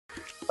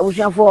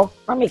ocean for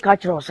me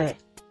catch or say.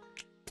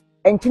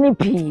 Entini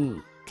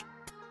pea,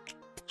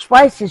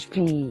 spices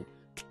pea,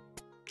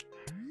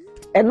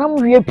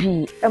 and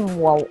pea, and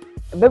wow,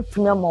 a bit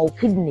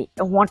kidney,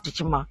 and one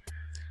tichima.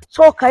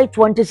 So, Kai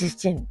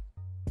 2016.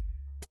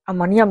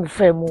 Amaniam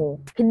femo,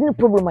 kidney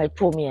problem I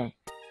told me.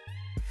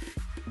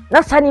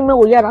 That's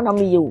animal we are an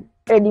you,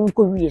 and in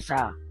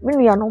Korea,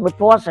 many are no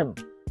person.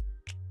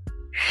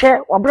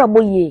 Share or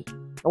braboye,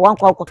 the one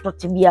called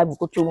Totibia,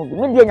 Kotu,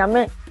 Million,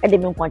 and the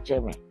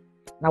Minquancheme.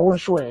 Now,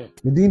 won't show it.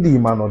 Within the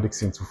Emmanuel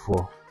Dixon to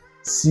 4,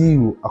 see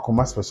you at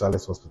Akoma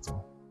Specialist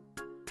Hospital.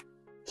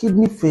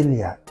 Kidney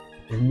failure,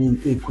 and me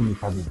a kuni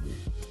pabby.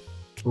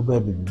 Oh,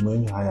 baby,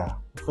 money higher,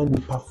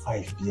 friendly past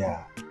 5 years.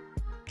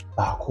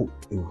 Bako,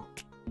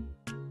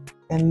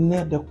 and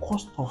the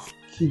cost of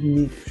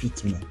kidney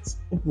treatment.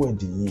 It were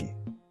the year.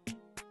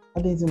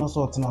 I didn't know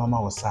what I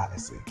was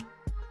saying.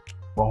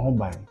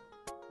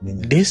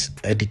 This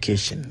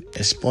education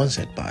is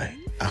sponsored by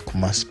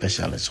Akoma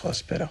Specialist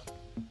Hospital.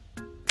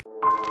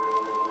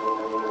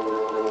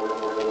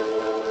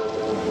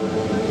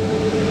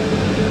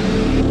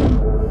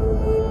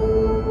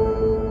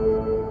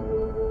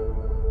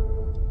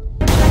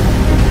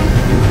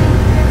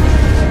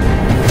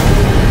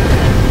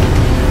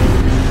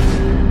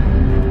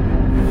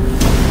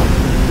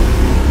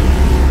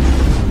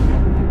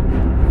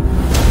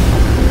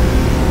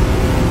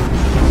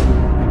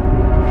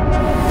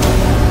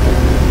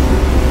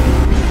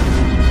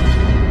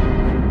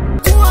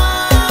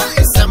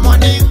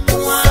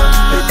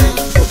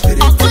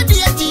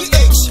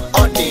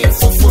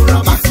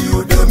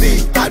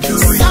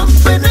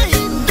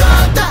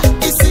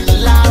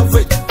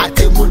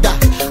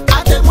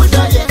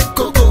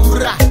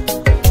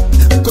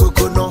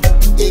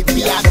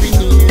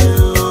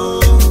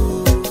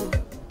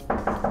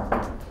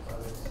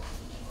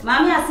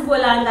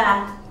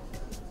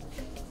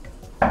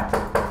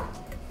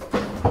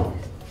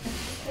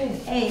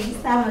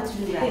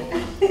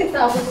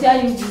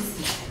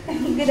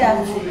 Good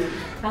afternoon.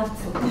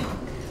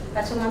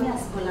 That's your mommy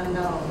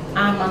Asibolanga.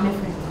 Ah, mommy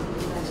friend.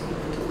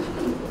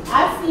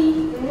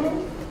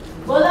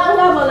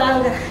 Bolanga.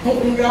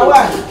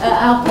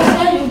 I'll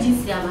tell you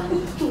this, Yama.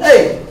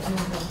 Hey,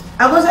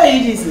 I was a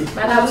UGC.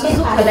 But I'm so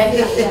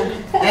collected.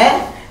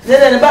 Eh?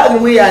 Then about the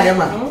way I am.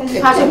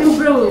 How to do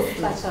bros?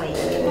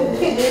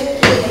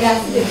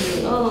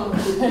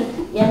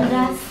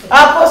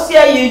 I'll see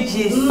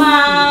UGC.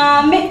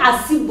 Mommy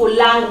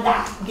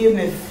Asibolanga. Give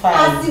me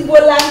 5.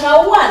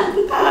 Asibolanga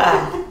 1.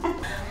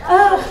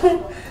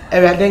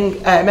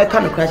 Everything I make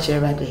a crash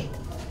every day.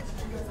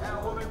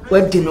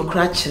 What did no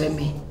crash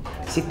me?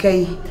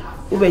 Sikai,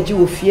 Ubeji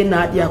will fear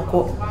not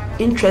your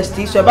interest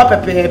is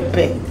about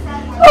pepe.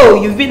 Oh,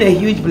 you've been a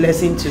huge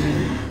blessing to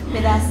me.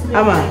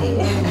 Ama.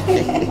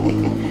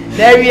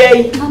 There you are.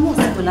 Mama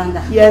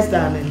Asibolanga. Yes,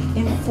 darling.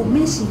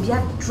 Information be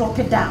drop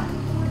it down.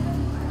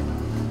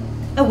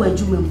 I will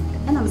do him.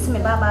 And I'm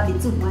saying, Baba, be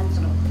too much.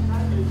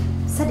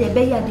 Said the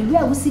baby, the way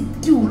I will see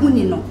do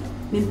winning.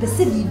 Me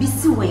perceive be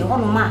see way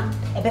on ma.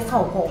 A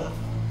befa call.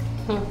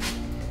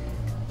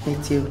 Me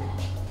too.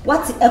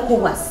 What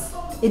ECOWAS?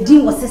 A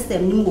DINGO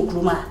system, Nimbo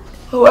Kruma.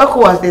 Oh,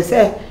 ECOWAS, they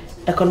say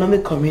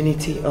Economic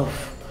Community of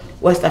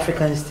West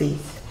African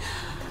States.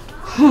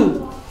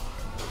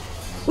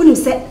 When you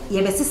say, you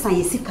have a sister,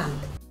 you see, come.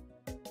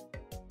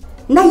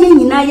 Na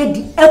ye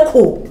di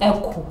echo.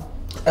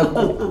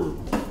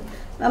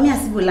 Mami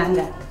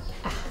Asibolanga.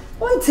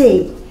 One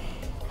day.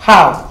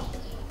 How?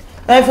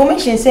 The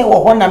information say we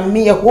want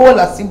me a whole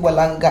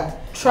Asibolanga.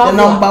 The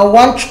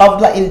 #1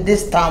 traveler in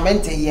this town.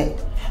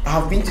 I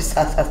have been to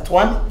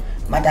Saskatchewan,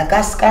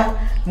 Madagascar,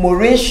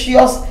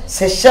 Mauritius,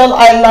 Seychelles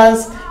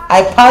Islands.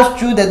 I passed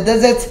through the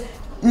desert,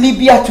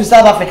 Libya to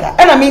South Africa.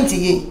 And I mean to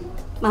you.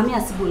 Mami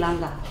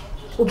Asibolanga.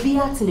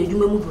 Obia tine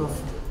dwuma mu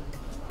brofo.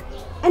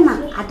 Ena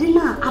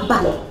adena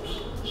abalo.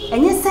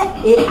 Enye se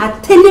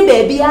ateni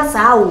baby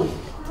asa o.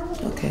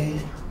 Okay.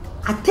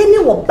 Ateni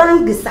wo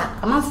bangisa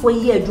amanfo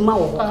yi adwuma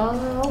wo.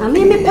 Na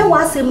me pe wa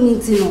asem ni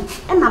nti no.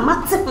 Ena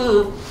mate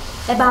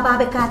e baba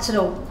be ka kire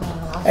wo.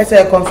 It's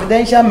a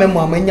confidential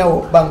memo amanya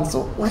wo bank so.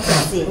 What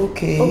is it?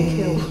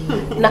 Okay.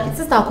 Na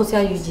sister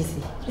akosia UGC.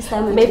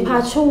 Me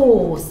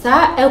pacho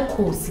sa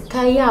echo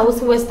sikaya wo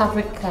West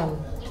African.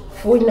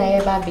 Fo na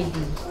e ba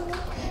bedi.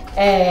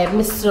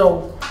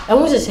 Mr. I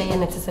want to say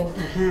anything.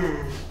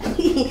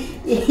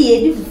 Ye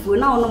di fufu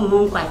na ono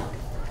mo nkwa.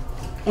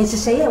 Ense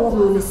say wo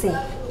mo me say.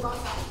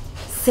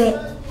 Say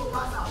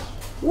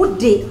wo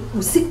de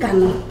usika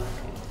no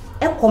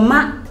e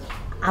koma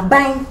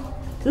aban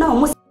na o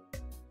mo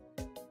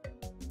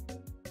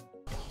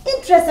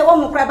interest wo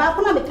mo kra ba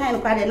ko na me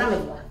kan kra de na me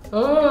bo.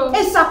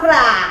 E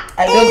sakra.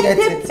 I don't get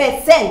it.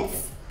 80%.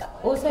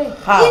 O say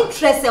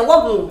interest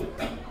wo mo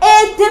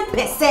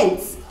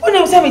 80%. When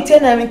you say me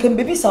 10, I can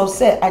baby so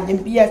say I can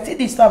be a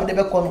city staff the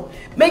becono.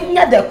 Making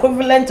the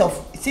equivalent of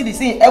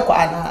CDC echo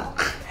and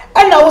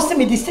I see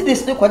me the city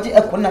still quite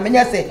echo. I mean,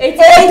 I say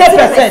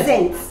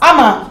 80%.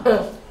 Ama,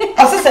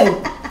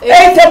 assistant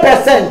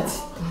 80%.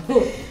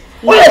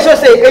 What I should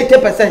say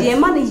 80%. The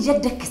money is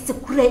yet the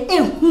secret.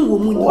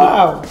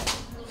 Wow.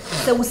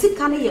 Se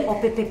usika no ye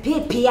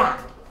opepepepe a.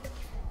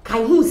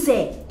 Kan hu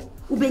se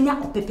ubenya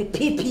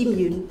opepepepe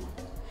mienu.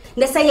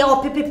 Na se ye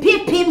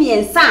opepepepe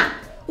miensa,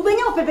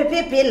 ubenya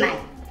opepepepe nine.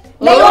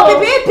 Na ye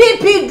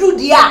opepepepe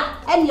dudia,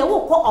 en ye wo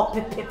ko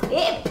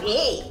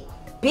opepepepe.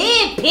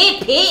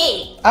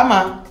 Pepe.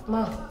 Ama.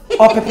 Ma.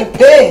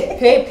 Opepepe.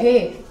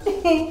 Pepe.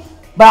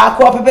 Ba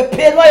ko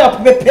pepepe no yo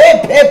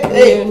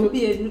pepepe.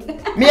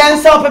 Mi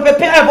ansa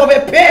pepepe abo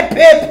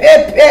pepepe.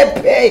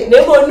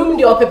 Ne mo num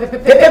di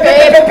pepepe.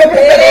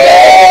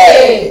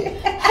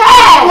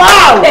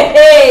 Wow.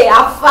 Hey,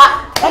 afa.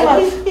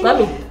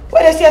 Mami,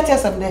 what is your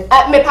test something?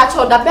 Me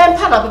pacho da ben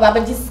pa na baba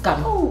jiska.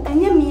 Oh,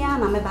 enye mia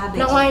na me ba be.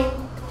 Na wan.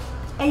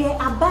 Eye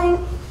aban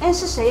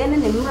enhyehyeye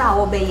ne mra a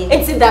wo be ye.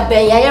 Enti da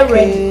ben ya ye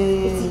ready.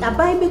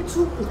 Aban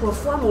betu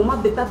nkrofo amoma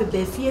beba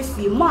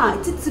fiefie ma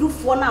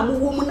titirufo na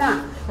amwo mu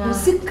na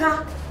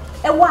musika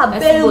ewa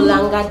aban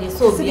Asibolanga de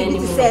so bi ani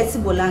mu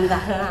Asibolanga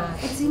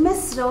enti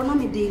mesre ona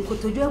me de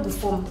nkotodwa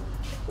agufom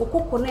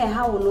okoko na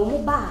eha wo no mu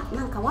ba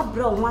na nka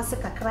wabrɛ wo ho ase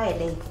kakra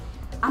eden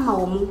ama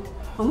wo mu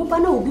omu ba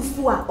na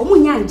obifu a omu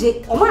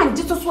nyanje omu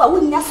anje to so a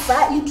wonya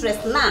sa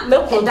interest na me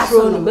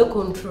control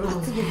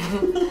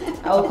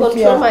I will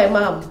control my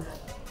mom.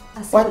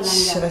 What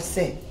should I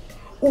say?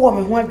 Uwa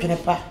me ho adwene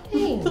pa.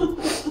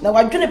 Na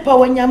wadwene pa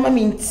wanya ma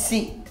me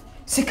nti.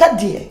 Sika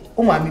de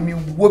o ma me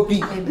wo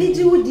bi.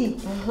 Biji wudi.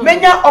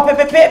 Menya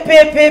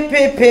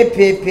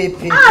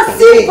opepepepepepepepepe.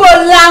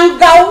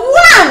 Asibolanga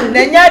one.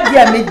 Na nya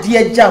dia me di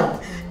agya.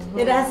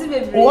 Edasi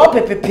bebre. O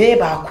pepepe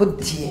ba ko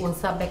die.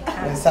 Onsabeka.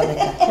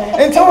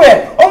 Ento we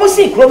o mu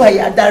si kroma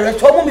ya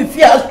direct o mu me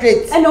fear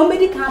straight. And o me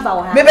di kan ba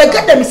wa. Me be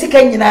gada me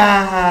sika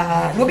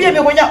nyina. No bi e me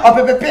wonya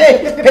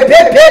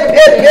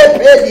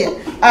opepepepepepepepe.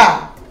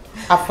 Ah.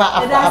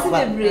 Afa.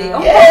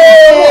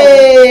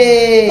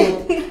 Yay!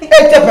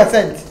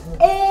 80%.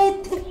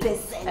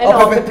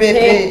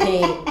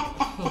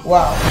 80%.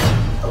 Wow.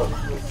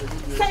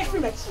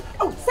 Self-image.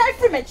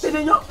 Did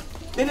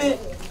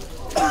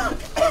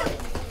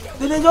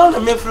you know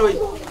me flow?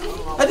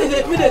 I did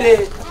it.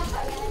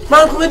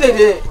 Man, come with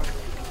it.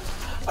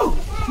 Oh.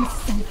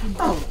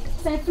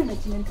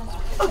 Self-image.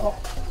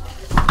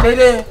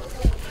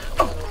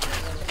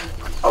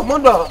 Oh,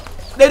 Mondo.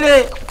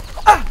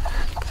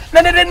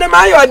 Nene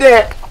mayo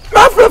de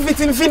ma profit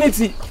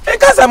infinity e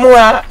kasa mo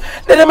a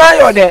nene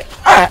mayo de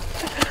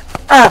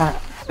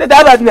the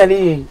dad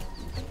nani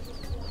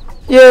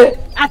ye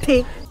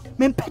Ate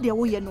me pede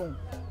wo ye no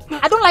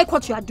I don't like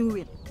what you are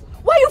doing.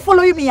 Why are you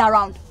following me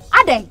around?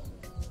 Aden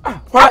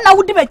what na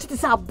wo de be chiti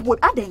sa boy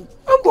Aden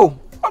uncle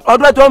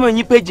odo to me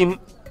nyi pejim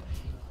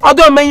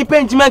odo me nyi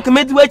pejim an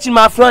kemedi wa chi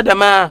ma fraud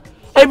ma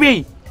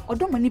ebi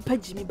odo mani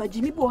pejimi ba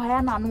jimi bo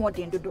haya na no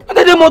odin dodo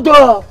ade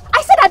modo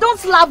I said I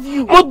don't love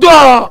you. Modo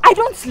I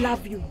don't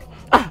love you.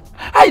 I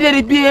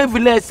did behave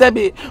less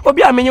sabi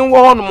obi amenyi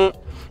wo hono mu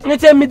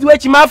nyete medi wa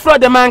chi ma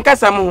fraud ma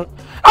nkasa mu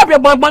abia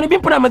bonbon bi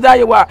puna meda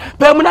ye wa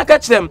pa mu na ka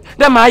kirem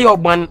da ma aye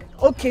ogbon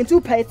Okay, two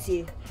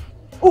party.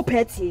 O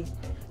party.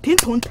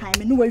 Pinton time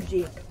no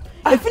wawie.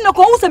 If you no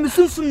ko wo me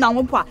sunsun na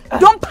wo po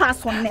don't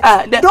pass on it.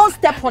 Don't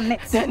step on it.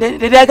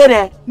 De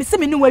gane Me se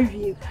me no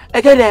wawie.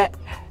 Again,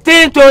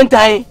 Tinton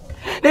time.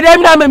 The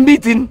dem na me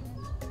meeting.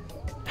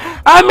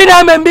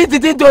 Amina me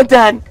meeting Tinton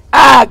time.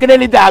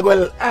 Keneli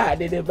dagol.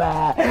 De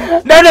ba.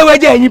 Na no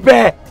waje anyi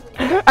pe.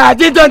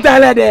 Tinton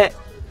time de.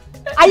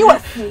 Are you a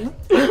fool?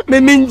 Me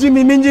minji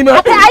no.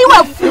 Okay, are you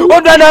a fool?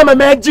 Odo na me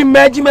meji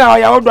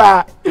oya odo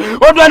a.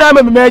 Odo na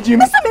me meji.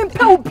 Me se me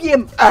mpa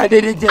obiem.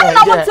 De je.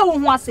 I want to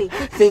ho ase.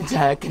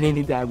 Tinja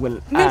keneli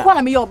dagol. Me kwa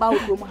na me yo ba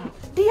odoma.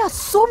 There are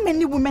so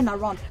many women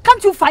around.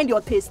 Can't you find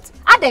your taste?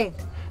 Ade.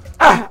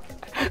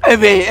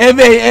 Ebe.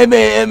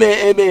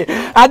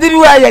 Adiri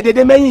wa ye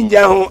de meyin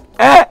nja ho.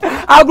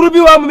 Agrubi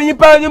wa me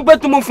nyipa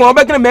tumu fun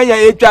obekere me nya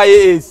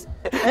HIAs.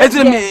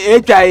 Eti me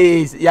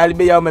HIAs ya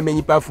be ya me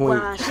nyipa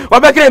fun.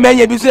 Obekere me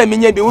nya bi so me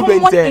nya bi wo Common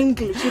bente.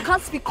 English. You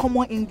can't speak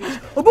common English.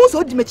 Obi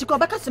so di mechi ko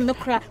obeka sem no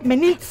kra me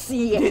ni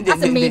tie. As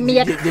me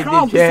ya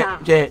kra obusa.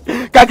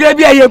 Kakra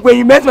bi aye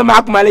kwen met me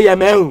akumale ya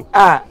me hu.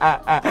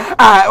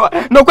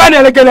 No kwa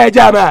na lekele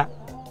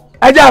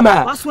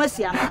Ajama.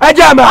 Waswasia.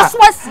 Ajama.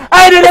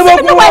 Ai de mo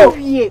ku.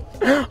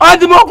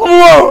 Odi mo ku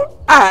wo.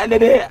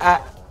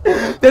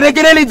 De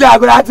keneli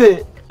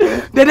jagurate.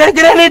 De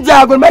keneli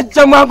jagur me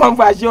chama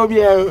konfashi obi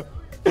e.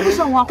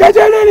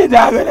 Kajeneli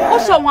jagur. O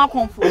so wan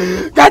konfo.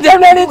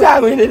 Kajeneli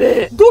jagur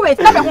de. Do it.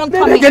 Let me want to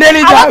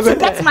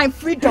get my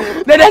freedom.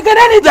 De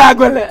keneli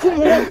jagur.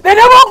 De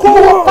mo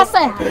ku.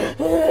 Pasa.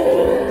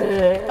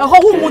 Ho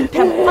hu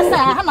muntem. Pasa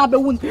ha na be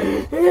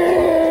wuntem.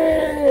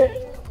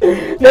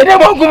 Dede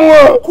mo kumu.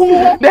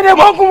 Dede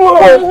mo kumu.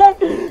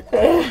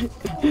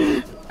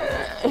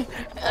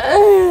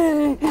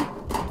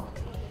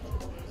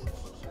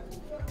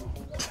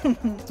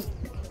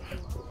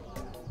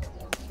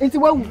 Enti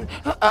wa wu.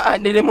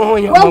 Dede mo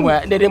honya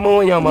mama. Dede mo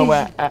honya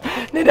mama.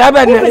 Dede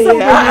abadnele.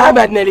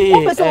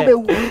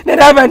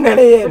 Dede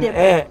abadnele.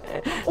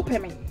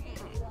 Open me.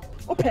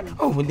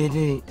 Oh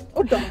dede.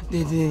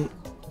 Dede.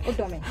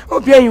 Odomi.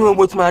 Obi anyi wo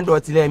botuma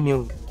dot le mi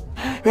o.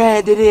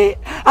 Dede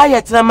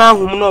ayetra ma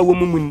hum na wo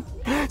mumun.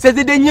 Said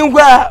the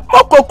nyungwa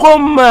moko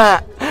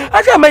koma.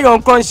 I can make you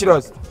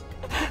unconscious.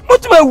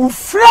 What my wu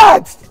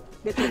flat.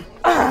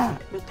 Yeah.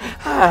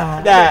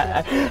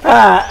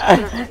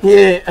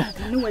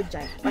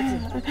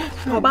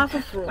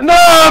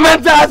 No,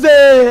 mental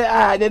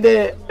say.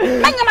 Dede.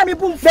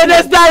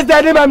 Dede stars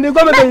that him am the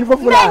government for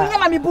fula.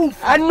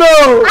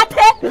 No.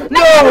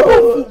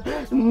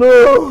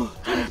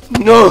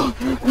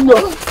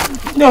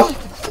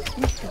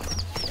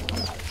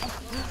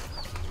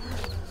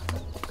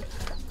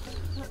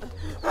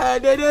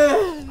 Dede.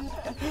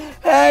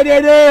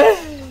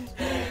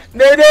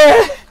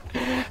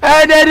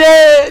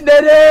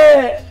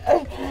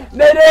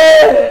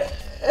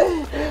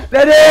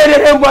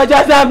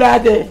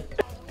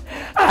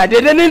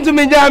 Dede into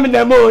me jam in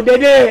the mood.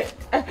 Dede.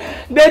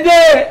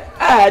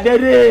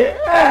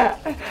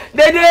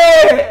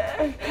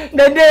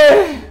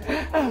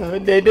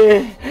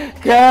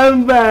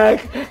 Come back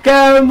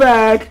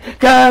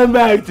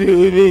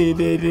to me,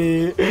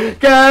 Dede.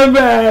 Come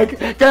back,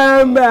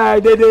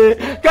 Dede.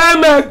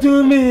 Come back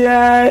to me,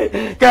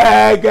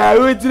 Kaka,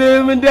 with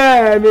him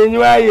damn in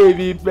why you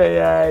be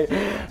pay.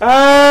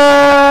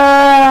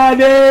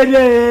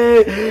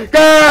 Dede,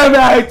 come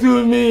back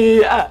to me.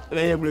 Let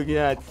me look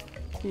at.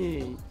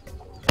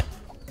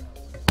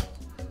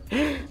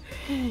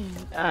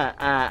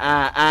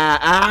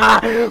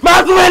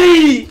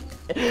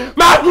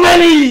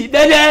 Makmali,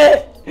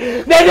 Dede,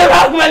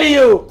 Makmali,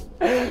 you,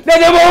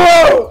 Dede,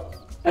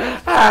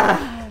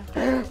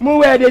 move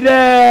where the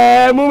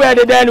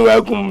den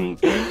welcome,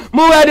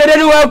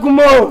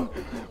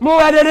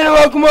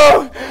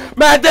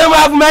 Madam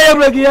of Maya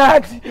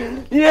Brigade,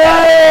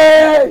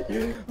 yeah,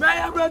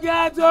 Maya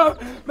Brigado,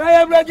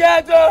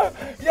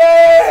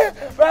 yeah,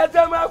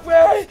 Madam of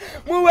Way,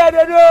 move where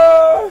the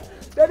door,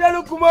 the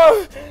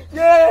Lukumo,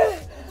 yeah.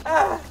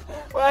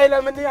 Why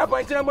am I near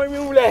punching my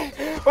mule?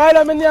 Why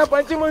am I near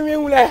punching my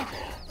mule?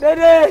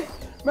 Dede,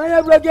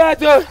 Maya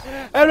Bragato,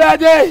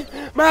 Erade,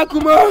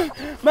 Makumo,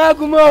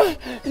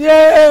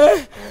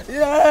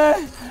 yeah,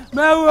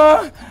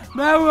 Mawo,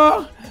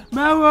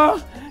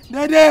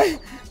 Dede,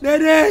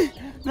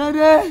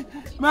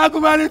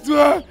 Makumani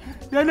to,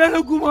 Dede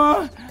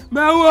Lukumo,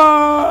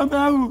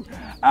 Mawo,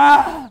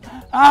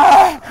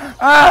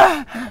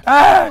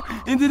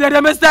 into the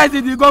domestic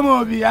city, come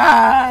over.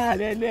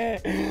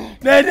 Dede,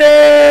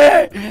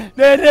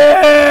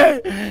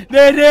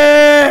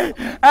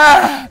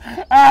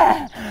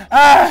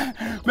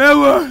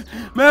 Mewo,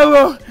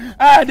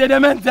 the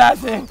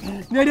dementase,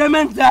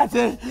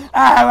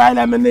 why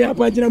am I near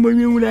punching a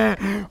mumule?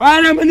 Why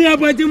am I near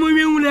punching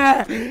mumule?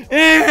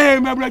 Eh,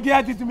 my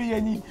brother to me,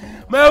 any.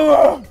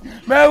 Mewo,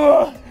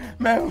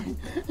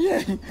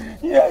 yeah.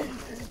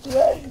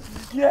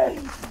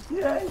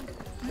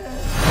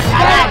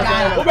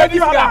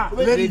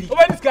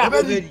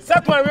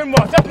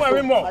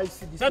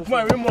 Set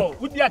my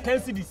remote. Would the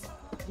attend this?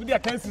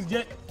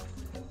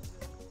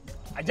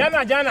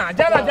 Ajana.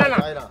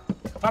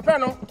 Papa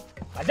no.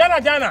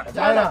 Ajana.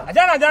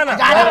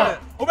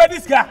 Over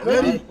this car.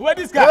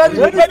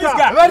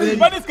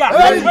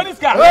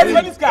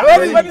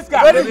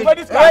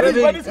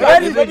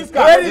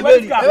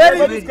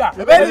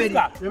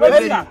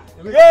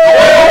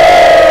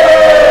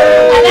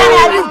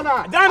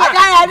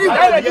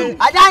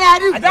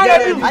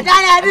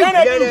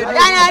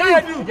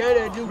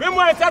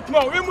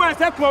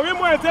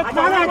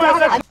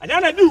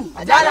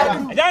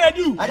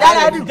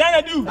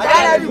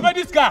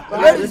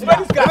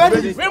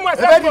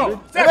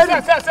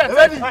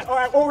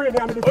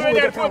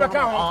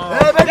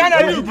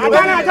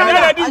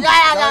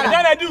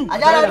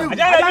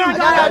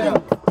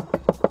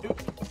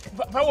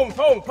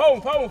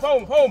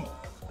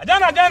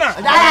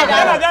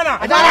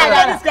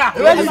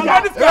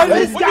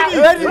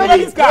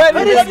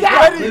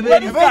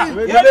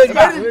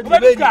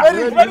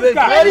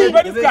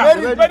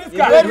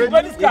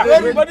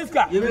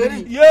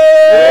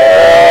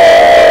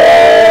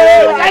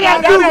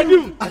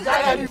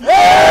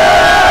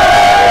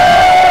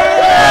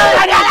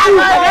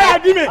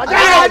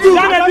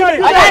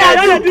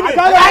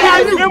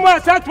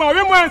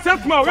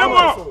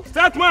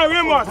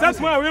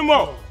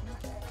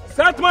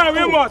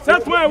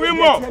 Set my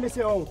remote.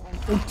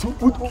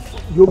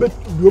 You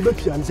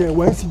bet and say,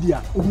 why is it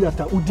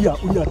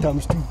Udia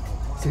times 2?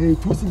 Say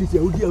 2 cities,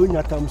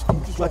 Udia times 2.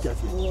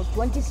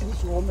 20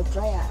 cities, you want to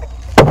try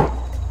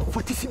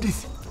 40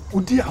 cities.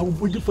 Udia, how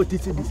would you 40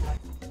 cities?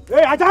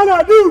 Hey,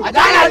 Ajana do!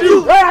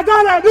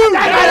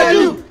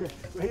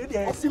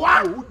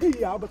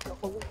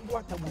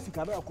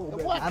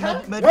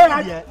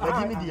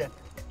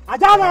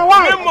 Ajana,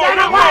 why?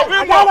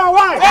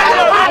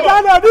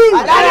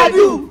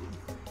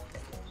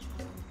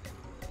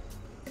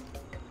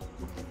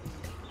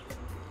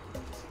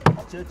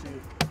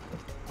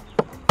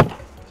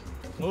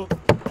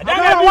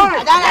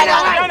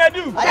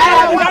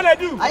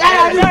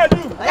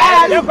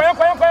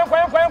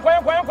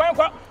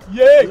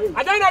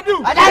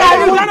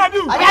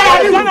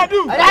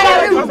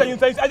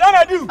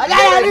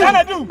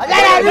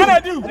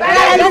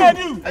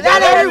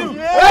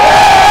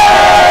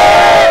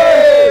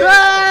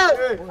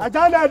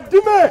 Ajana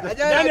Dime.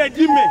 Ajana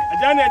Dime.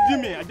 Ajana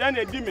Dime.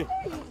 Ajana Dime.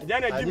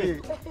 Ajana Dime.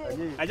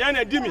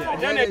 Ajana Dime.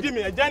 Ajana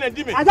Dime. Ajana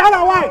Dime.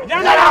 Ajana why?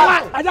 Ajana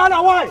why? Ajana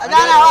why?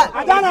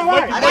 Ajana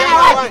why?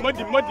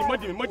 Modi.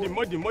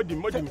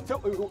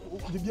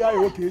 The BI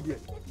okay there.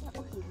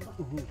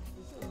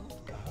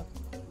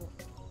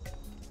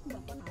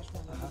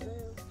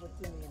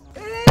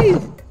 Hey!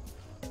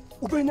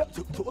 Ubenya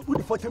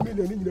 40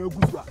 million in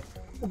Guzwa.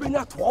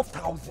 Ubenya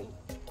 12,000.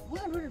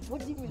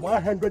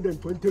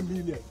 120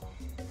 million.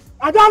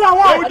 Ajana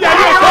why?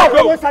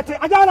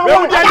 Ajana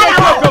why?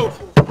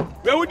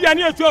 Where would you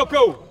need to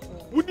go?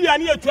 Would you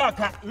need to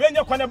aka? When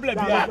you can blame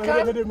me. Would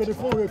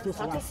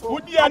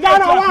you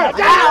Ajana why?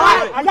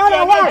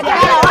 Ajana why?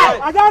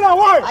 Ajana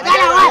why?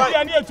 Would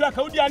you need to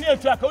aka? Would you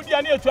need to aka? Would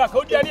you need to aka?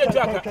 Would you need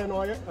to aka?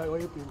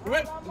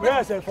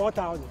 Where say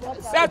 4,000?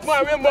 Set my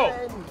remote.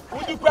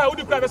 Would you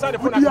cry beside the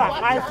phone?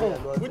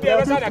 iPhone. Would you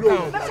beside the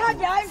account? Beside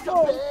the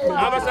iPhone.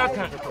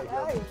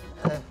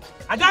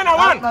 Ajana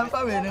one.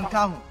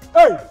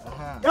 Hey!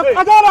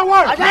 Ajana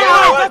one!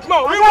 Ajana one!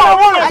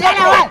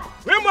 Ajana one!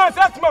 Remo,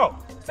 set more!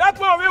 Set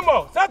more,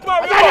 Remo! Set more,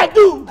 Remo! Ajana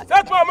two!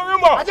 Set more,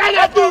 Remo!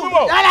 Ajana two!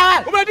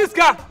 Ajana one! Who this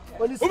car?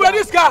 Who this car? Who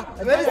this car?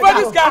 Who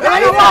this car? Who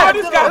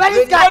this car? Who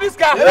this car? Who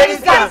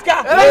this car?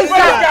 Who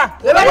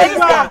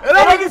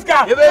this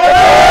car?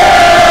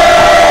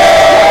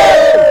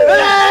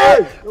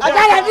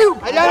 Ajana two!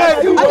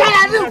 Ajana two!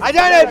 Ajana two!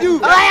 Ajana two!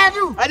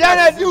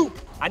 Ajana two!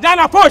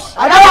 Ajana push!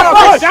 Ajana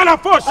push! Ajana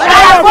push!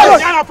 Ajana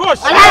push! Ajana push!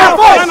 Ajana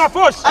push! Ajana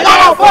push!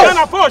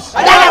 Ajana push!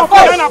 Ajana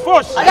push! Ajana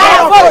push!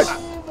 Ajana push!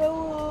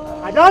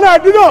 Ajana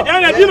Dino!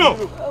 Ajana Dino!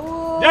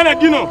 Ajana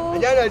Dino!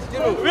 Ajana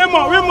Dino!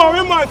 Remo,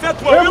 set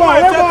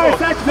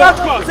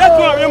more! Set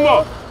more,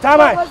 Remo!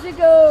 Tamai!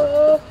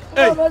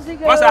 Hey,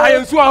 what's a high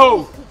and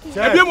swallow? If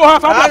you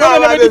have a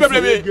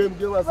baby, who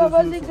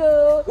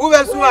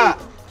will swallow?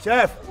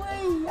 Chef!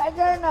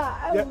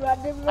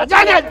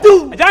 Ajana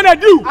do! Ajana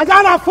do!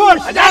 Ajana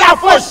push! Ajana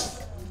push!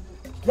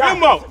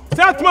 Remo!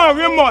 Set more,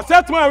 Remo!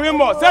 Set more,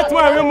 Remo! Set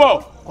more,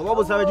 Remo!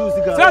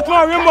 Set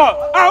more, Remo!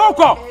 Ah,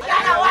 okay!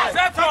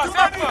 Set more!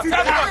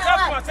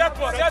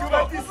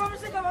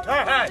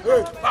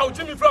 Hey! How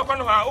Jimmy Frog on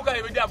how?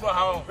 Okay, we there for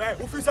how?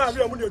 Who feels are we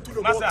money to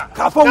the master?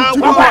 Kafo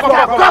Jimmy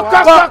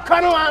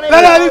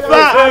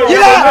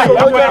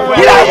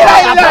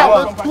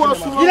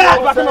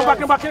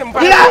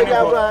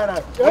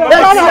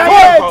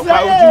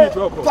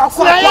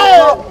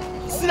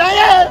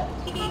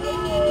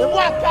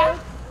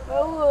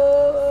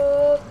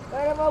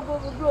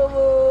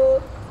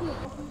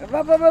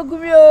Baba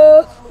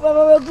Gumio,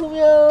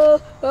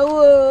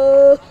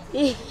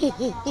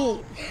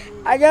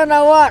 Ajana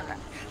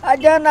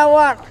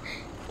one,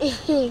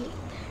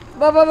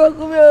 Baba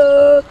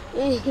Gumio,